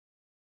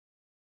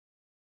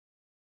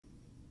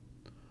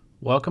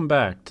Welcome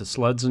back to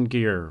Sleds and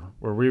Gear,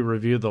 where we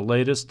review the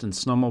latest in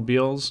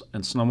snowmobiles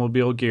and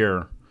snowmobile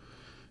gear.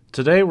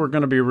 Today we're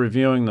going to be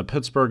reviewing the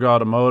Pittsburgh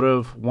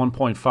Automotive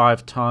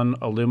 1.5-ton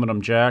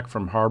aluminum jack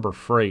from Harbor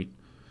Freight.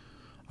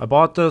 I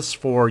bought this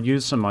for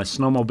use in my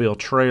snowmobile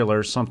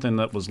trailer, something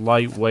that was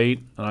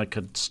lightweight and I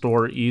could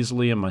store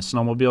easily in my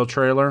snowmobile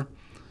trailer.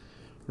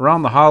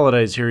 Around the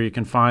holidays here you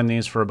can find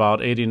these for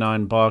about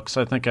 89 bucks.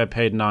 I think I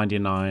paid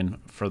 99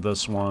 for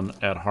this one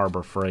at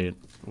Harbor Freight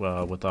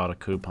without a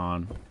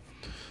coupon.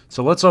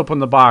 So let's open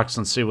the box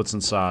and see what's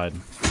inside.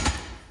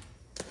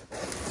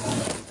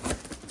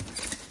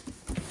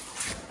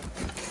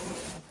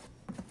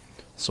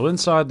 So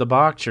inside the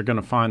box you're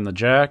going to find the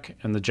jack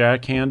and the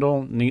jack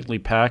handle neatly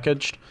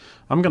packaged.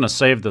 I'm going to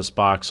save this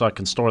box so I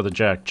can store the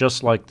jack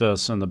just like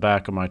this in the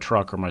back of my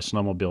truck or my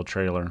snowmobile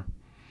trailer.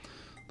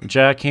 The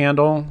jack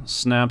handle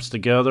snaps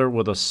together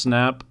with a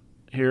snap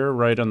here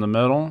right in the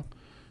middle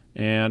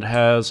and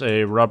has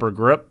a rubber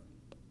grip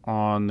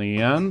on the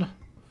end.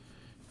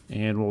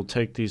 And we'll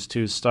take these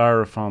two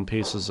styrofoam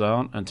pieces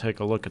out and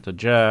take a look at the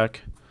jack.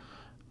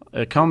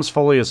 It comes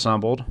fully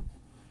assembled,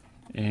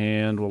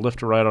 and we'll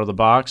lift it right out of the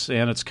box.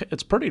 And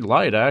it's pretty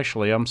light,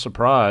 actually. I'm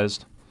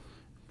surprised.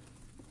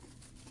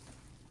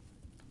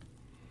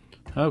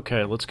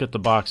 Okay, let's get the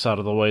box out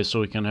of the way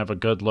so we can have a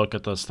good look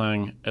at this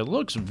thing. It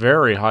looks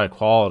very high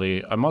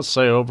quality. I must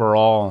say,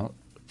 overall,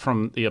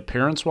 from the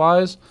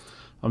appearance-wise,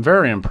 I'm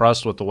very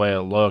impressed with the way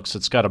it looks.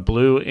 It's got a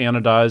blue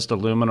anodized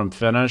aluminum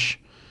finish.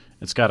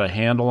 It's got a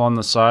handle on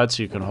the side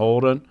so you can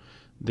hold it.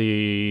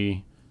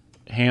 The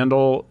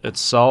handle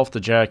itself,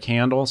 the jack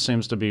handle,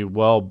 seems to be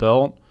well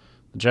built.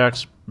 The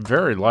jack's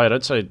very light.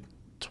 I'd say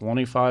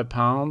 25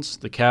 pounds.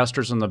 The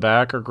casters in the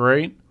back are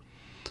great.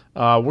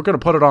 We're going to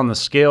put it on the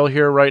scale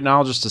here right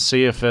now just to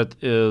see if it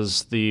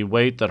is the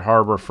weight that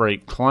Harbor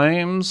Freight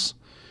claims.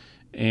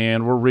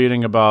 And we're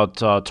reading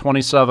about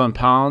 27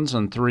 pounds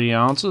and 3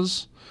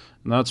 ounces.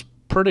 And that's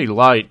pretty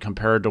light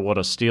compared to what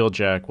a steel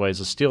jack weighs.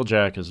 A steel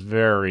jack is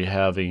very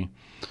heavy.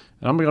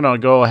 And I'm going to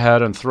go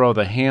ahead and throw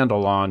the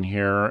handle on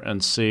here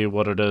and see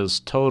what it is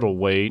total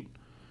weight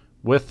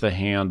with the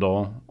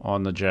handle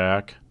on the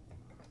jack.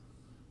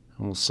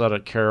 And we'll set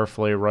it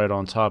carefully right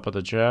on top of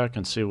the jack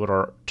and see what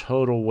our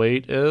total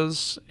weight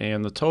is.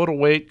 And the total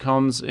weight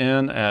comes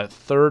in at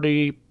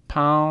 30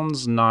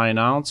 pounds, 9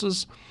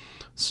 ounces.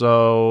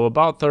 So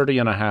about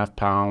 30.5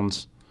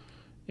 pounds.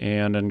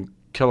 And in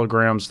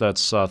kilograms,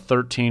 that's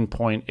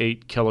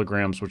 13.8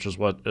 kilograms, which is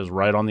what is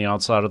right on the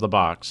outside of the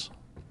box.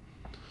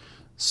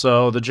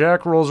 So the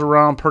jack rolls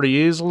around pretty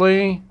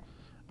easily.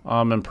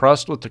 I'm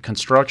impressed with the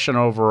construction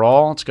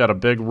overall. It's got a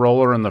big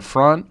roller in the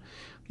front.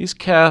 These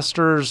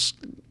casters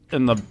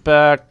in the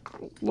back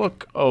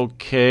look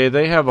okay.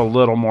 They have a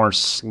little more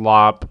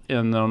slop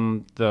in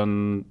them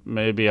than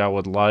maybe I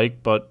would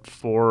like, but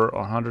for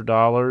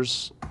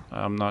 $100,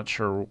 I'm not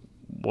sure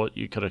what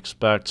you could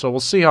expect. So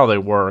we'll see how they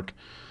work.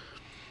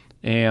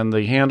 And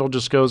the handle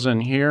just goes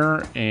in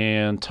here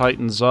and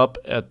tightens up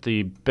at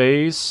the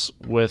base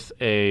with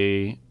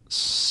a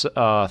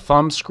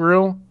thumb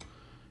screw.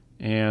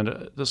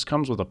 And this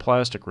comes with a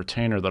plastic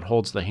retainer that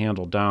holds the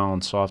handle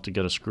down, so I'll have to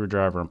get a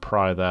screwdriver and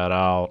pry that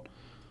out.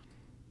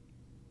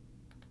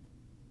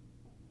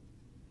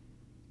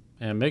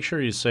 And make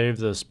sure you save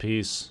this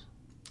piece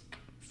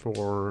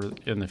for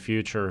in the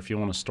future. If you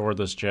want to store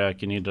this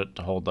jack, you need it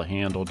to hold the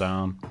handle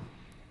down.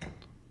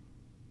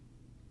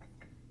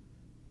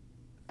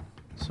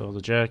 So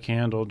the jack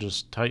handle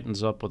just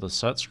tightens up with a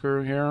set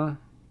screw here.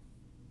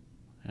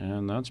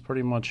 And that's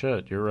pretty much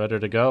it. You're ready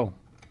to go.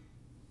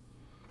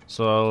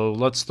 So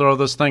let's throw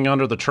this thing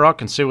under the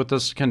truck and see what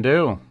this can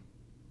do.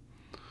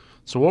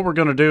 So what we're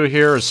going to do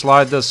here is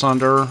slide this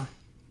under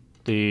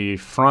the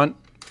front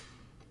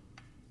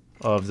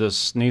of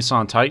this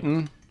Nissan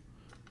Titan.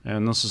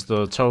 And this is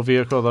the tow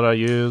vehicle that I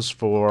use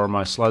for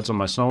my sleds and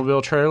my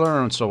snowmobile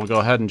trailer. And so we'll go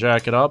ahead and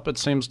jack it up. It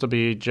seems to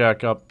be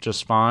jacked up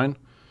just fine.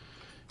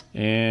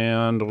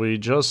 And we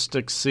just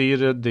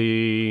exceeded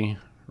the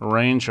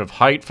range of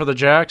height for the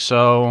jack.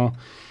 So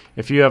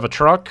if you have a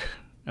truck,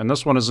 and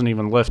this one isn't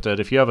even lifted,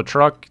 if you have a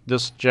truck,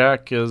 this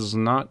jack is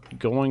not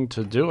going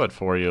to do it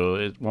for you.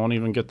 It won't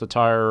even get the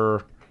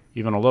tire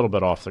even a little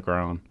bit off the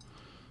ground.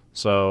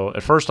 So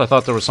at first I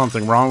thought there was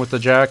something wrong with the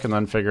jack, and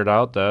then figured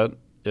out that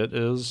it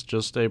is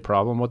just a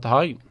problem with the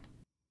height.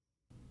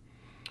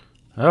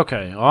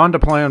 Okay, on to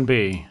plan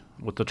B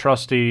with the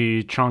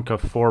trusty chunk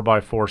of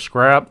 4x4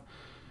 scrap.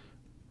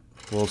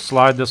 We'll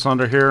slide this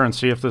under here and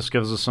see if this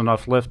gives us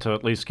enough lift to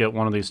at least get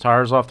one of these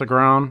tires off the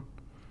ground.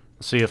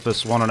 See if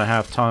this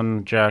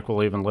 1.5-ton jack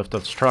will even lift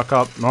this truck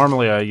up.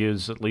 Normally I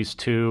use at least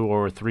 2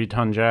 or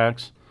 3-ton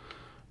jacks,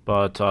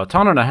 but 1.5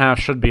 tons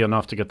should be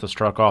enough to get this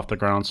truck off the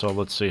ground, so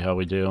let's see how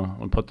we do.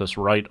 We'll put this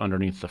right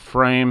underneath the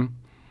frame,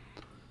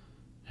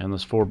 and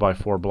this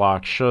 4x4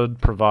 block should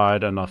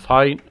provide enough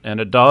height, and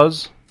it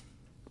does.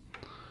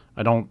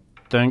 I don't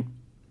think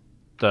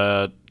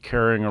that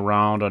carrying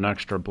around an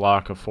extra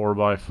block of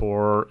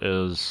 4x4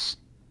 is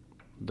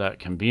that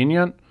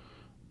convenient,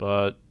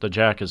 but the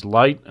jack is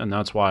light, and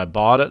that's why I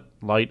bought it.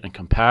 Light and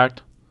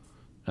compact.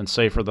 and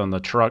safer than the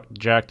truck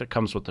jack that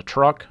comes with the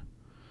truck.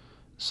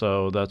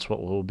 So that's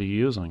what we'll be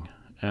using.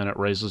 And it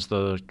raises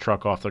the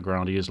truck off the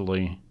ground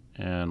easily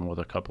and with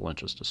a couple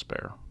inches to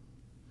spare.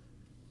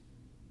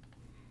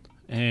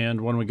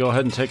 And when we go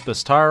ahead and take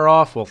this tire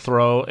off, we'll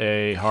throw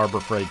a Harbor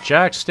Freight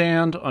jack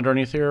stand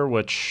underneath here,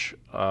 which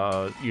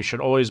you should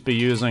always be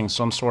using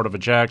some sort of a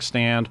jack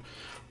stand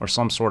or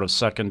some sort of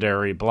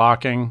secondary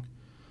blocking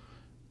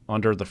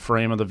under the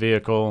frame of the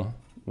vehicle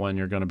when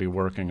you're going to be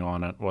working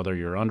on it, whether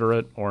you're under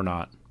it or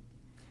not.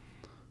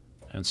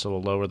 And so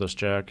we'll lower this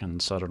jack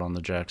and set it on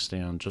the jack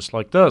stand just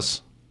like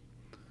this.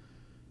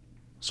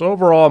 So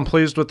overall, I'm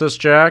pleased with this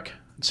jack.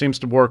 It seems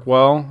to work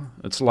well.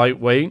 It's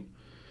lightweight.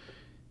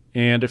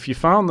 And if you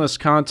found this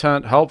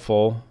content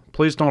helpful,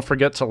 please don't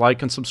forget to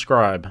like and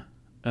subscribe.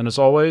 And as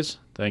always,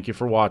 thank you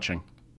for watching.